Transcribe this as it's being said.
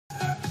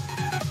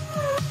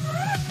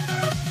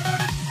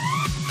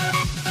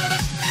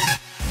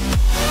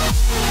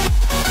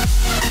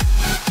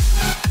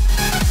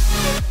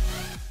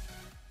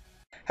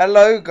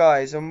Hello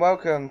guys and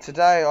welcome.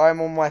 Today I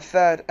am on my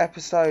third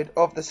episode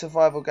of the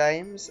survival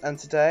games, and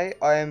today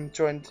I am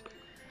joined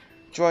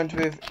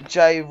with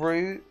Jay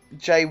Wood,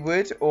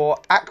 or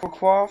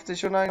Aquacraft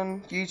as you're known on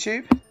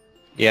YouTube.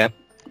 Yeah.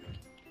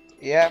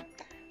 Yeah.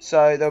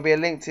 So there'll be a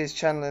link to his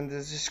channel in the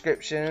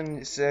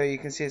description so you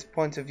can see his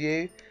point of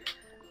view.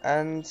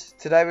 And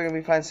today we're going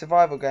to be playing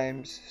survival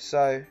games.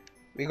 So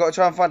we've got to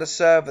try and find a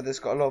server that's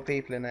got a lot of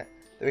people in it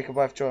that we can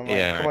both join. Right?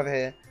 Yeah. Come over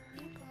here.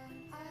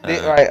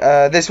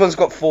 This one's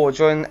got 4.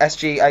 Join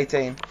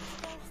SG18.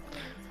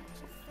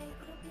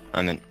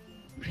 I'm in.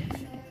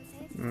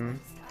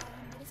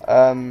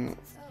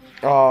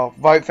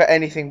 Vote for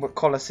anything but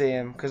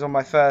Colosseum, because on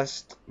my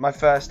first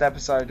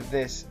episode of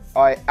this,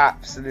 I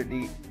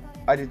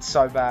did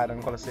so bad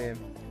on Colosseum.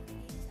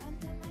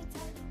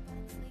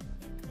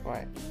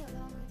 Right.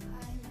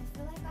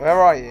 Where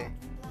are you?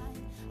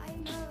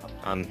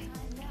 I'm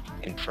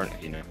in front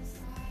of you now.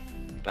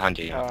 Behind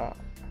you, yeah.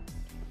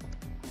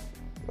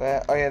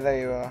 Where? Oh yeah, there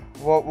you are.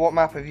 What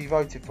map have you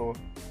voted for?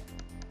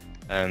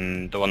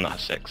 The one that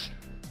has 6.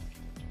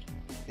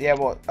 Yeah,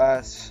 what?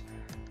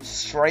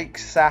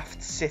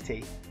 Saft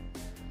City.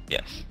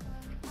 Yes.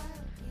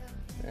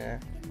 Yeah.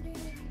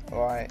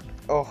 Alright.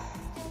 Oh,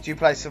 do you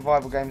play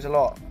survival games a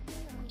lot?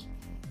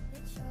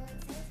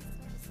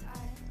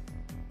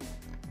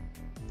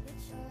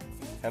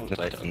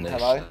 Played it on this.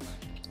 Hello?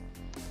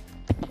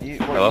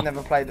 Hello? You've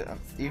never played it?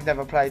 You've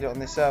never played it on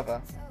this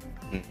server?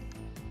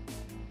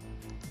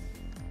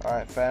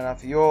 Alright, fair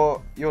enough.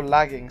 You're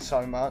lagging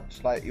so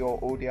much, like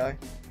your audio.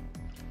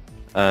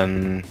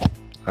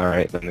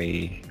 Alright,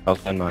 I'll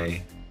find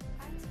my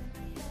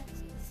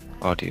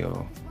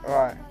audio.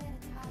 Alright.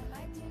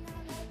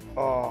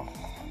 Oh,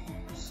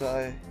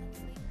 so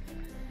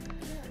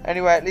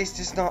anyway, at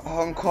least it's not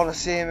on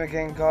Colosseum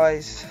again,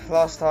 guys.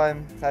 Last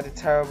time I did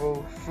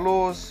terrible.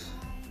 Floors,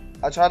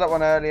 I tried that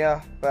one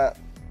earlier, but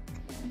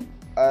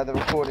the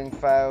recording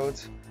failed.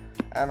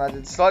 And I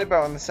did slightly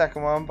better on the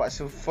second one, but I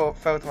still fell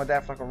to my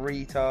death like a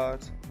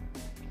retard.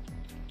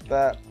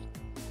 But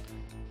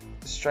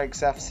Strake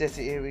Saft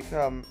City, here we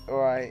come.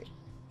 Alright.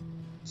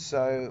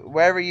 So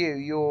where are you?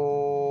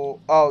 You're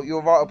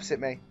right opposite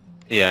me.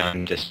 Yeah,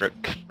 I'm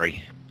District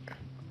 3.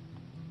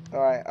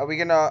 Alright, are we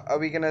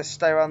gonna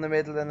stay around the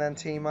middle and then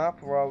team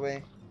up, or are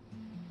we?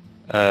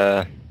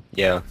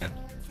 Yeah, okay.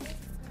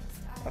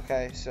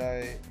 Okay,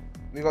 so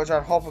we gotta try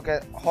and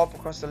hop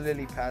across the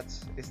lily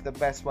pads. It's the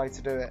best way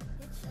to do it.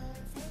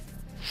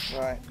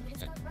 Right.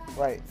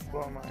 Wait,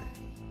 what am I?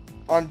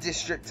 I'm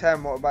District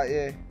 10, what about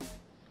you?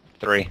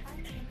 3.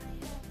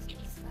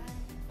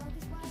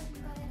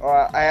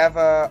 Alright, I have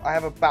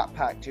a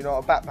backpack. Do you know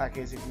what a backpack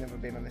is if you've never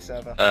been on this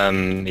server?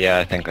 Yeah,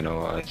 I think I know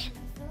what it is.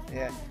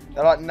 Yeah.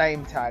 They're like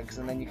name tags,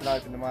 and then you can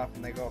open them up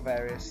and they got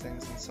various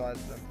things inside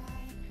of them.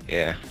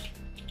 Yeah.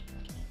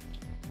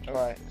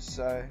 Alright,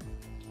 so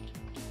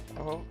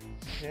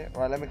yeah,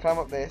 right, let me climb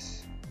up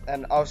this.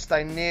 And I'll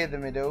stay near the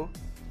middle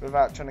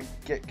without trying to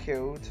get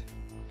killed.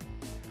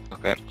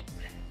 Okay.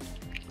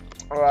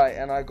 Alright,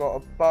 and I got a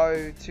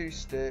bow, 2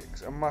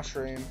 sticks, a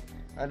mushroom,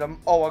 and I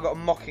got a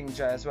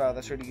mockingjay as well.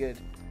 That's really good.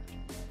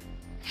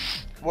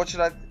 What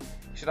should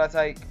I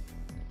take?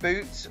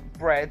 Boots,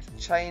 bread,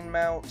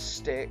 chainmail,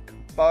 stick,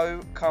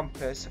 bow,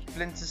 compass,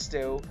 flint and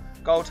steel,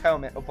 gold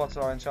helmet, or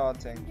bottle of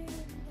enchanting?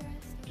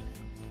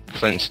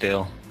 Flint and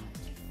steel.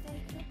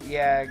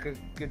 Yeah, good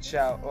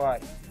shout.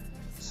 Alright,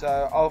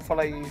 so I'll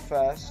follow you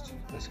first.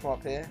 Let's come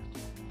up here.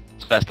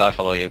 It's best I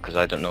follow you because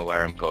I don't know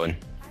where I'm going.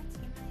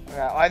 Okay,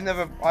 I've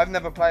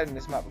never played on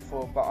this map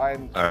before, but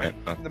Alright.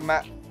 The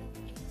map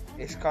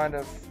is kind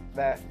of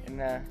there, in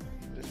there.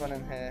 There's one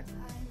in here.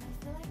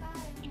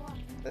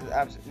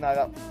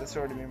 That's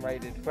already been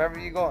raided. Where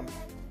have you gone?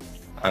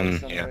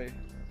 Yeah.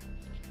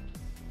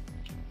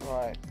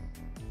 Right.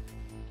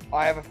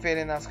 I have a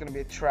feeling that's going to be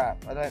a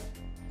trap. I don't.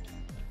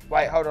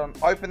 Wait, hold on.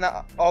 Open that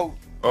up. Oh,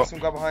 there's some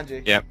guy behind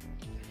you. Yep.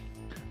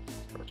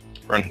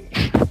 Run. Are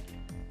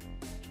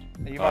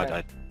you I running?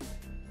 died.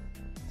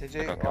 Did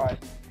you? Okay. Right.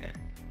 Yeah.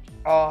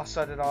 Oh,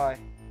 so did I.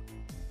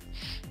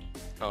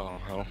 Oh,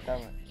 hell.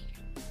 Damn it.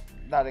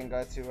 That didn't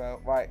go too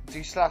well. Right. Do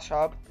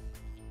 /hub.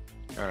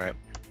 Alright.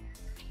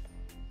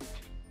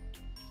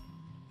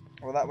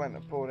 Well, that went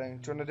appalling.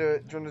 Do you want to do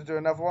it? Do you want to do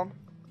another one?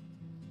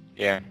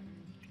 Yeah.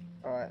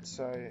 Alright,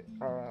 so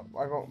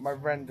I got my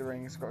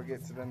rendering's got to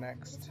get to the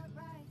next.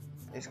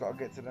 It's got to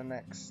get to the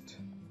next.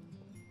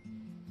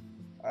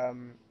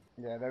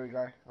 Yeah, there we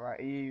go. Right,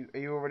 are you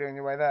already on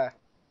your way there?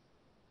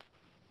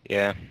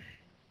 Yeah.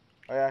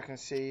 Oh yeah, I can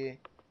see you.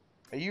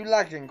 Are you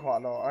lagging quite a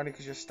lot? Only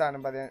because you're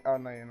standing by the end. Oh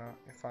no, you're not.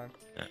 You're fine.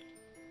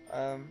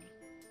 Yeah.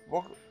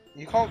 What?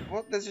 You can't.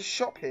 What? There's a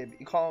shop here, but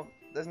you can't.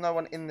 There's no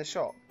one in the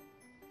shop.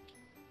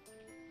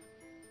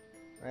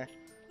 Yeah.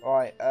 All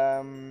right.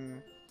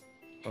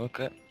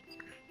 Okay.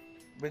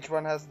 Which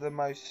one has the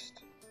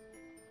most?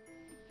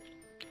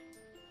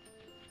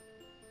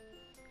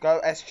 Go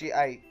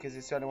SG8 because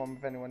it's the only one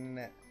with anyone in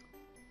it.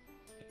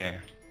 Yeah.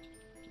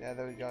 Yeah,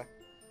 there we go.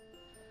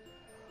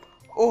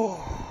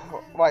 Oh,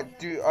 right.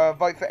 Do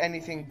vote for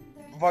anything.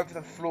 vote for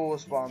the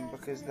floors one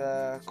because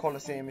the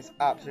Colosseum is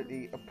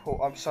absolutely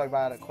appalling. I'm so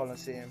bad at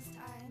Colosseum.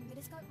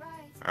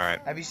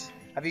 Alright. Have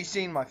you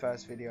seen my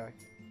first video?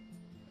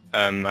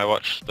 I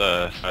watched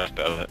the first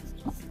bit of it.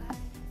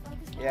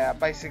 Yeah,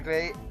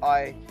 basically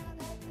I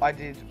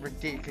did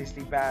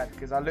ridiculously bad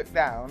because I look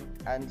down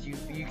and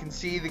you can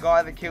see the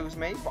guy that kills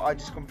me, but I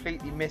just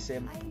completely miss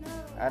him,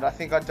 and I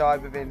think I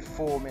died within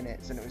 4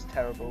 minutes, and it was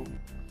terrible.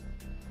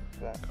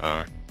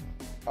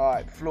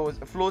 Alright,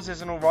 floors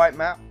is an alright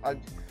map.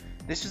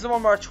 This is the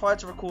one where I tried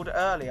to record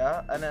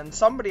earlier, and then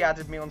somebody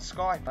added me on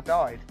Skype. I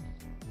died.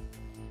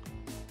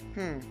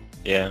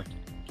 Yeah.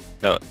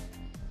 No,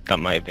 that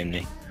might have been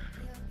me.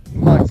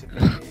 Might have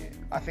been you.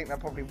 I think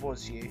that probably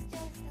was you.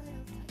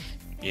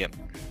 Yep.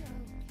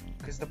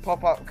 Because the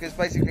pop-up, because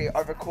basically I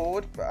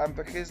record, but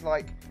because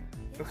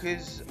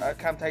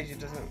Camtasia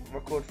doesn't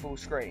record full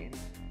screen,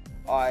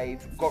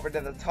 I've got rid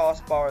of the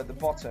taskbar at the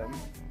bottom,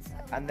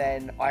 and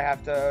then I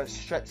have to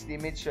stretch the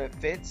image so it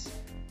fits,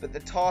 but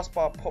the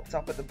taskbar popped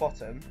up at the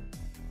bottom,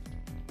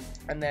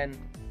 and then,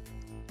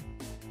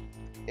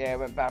 yeah, it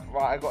went bad.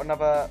 Right, I got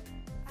another.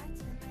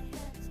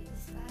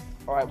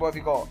 Alright, what have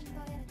you got?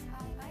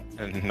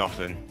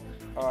 Nothing.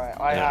 Alright,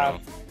 I have.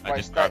 don't know. I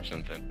just grabbed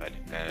something, but I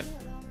didn't get it.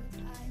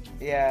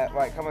 Yeah,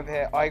 right, come over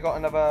here. I got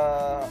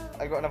another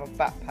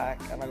backpack,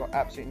 and I got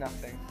absolutely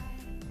nothing.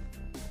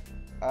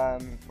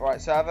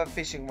 Right, so I have a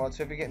fishing rod,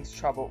 so if we get into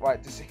trouble,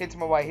 right, just hit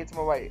him away.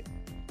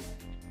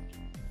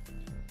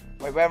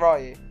 Wait, where are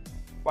you?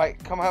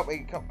 Wait, come help me,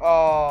 come.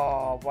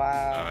 Oh,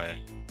 wow. Alright.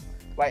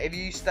 Wait, if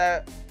you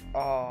stay.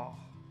 Oh.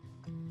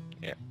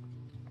 Yeah.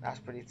 That's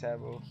pretty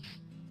terrible.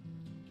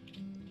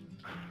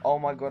 Oh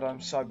my god,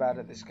 I'm so bad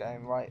at this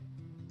game, right.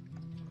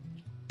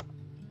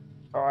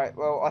 Alright,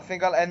 well, I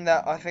think I'll end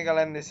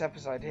this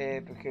episode here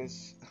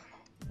because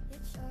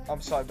I'm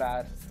so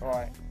bad.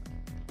 Alright.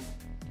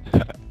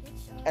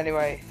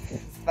 Anyway,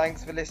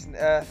 thanks for listening.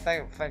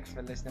 Thanks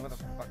for listening. What the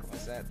fuck am I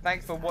saying?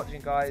 Thanks for watching,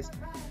 guys.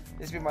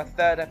 This has been my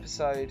 3rd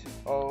episode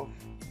of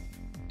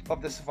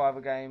the Survivor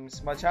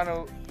games. My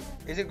channel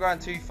isn't growing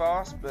too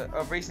fast, but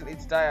recently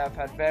today I've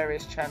had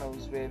various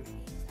channels with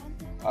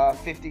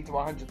 50 to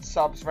 100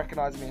 subs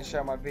recognize me and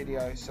share my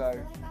video. So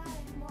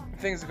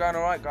things are going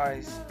alright,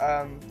 guys.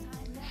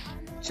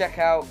 Check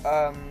out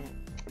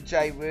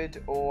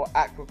Jwood or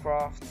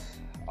Aquacraft.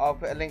 I'll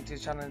put a link to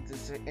his channel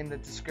in the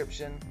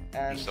description,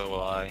 and so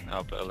will I.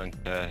 I'll put a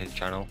link to his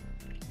channel.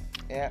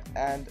 Yeah,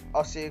 and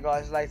I'll see you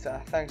guys later.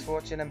 Thanks for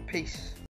watching, and peace.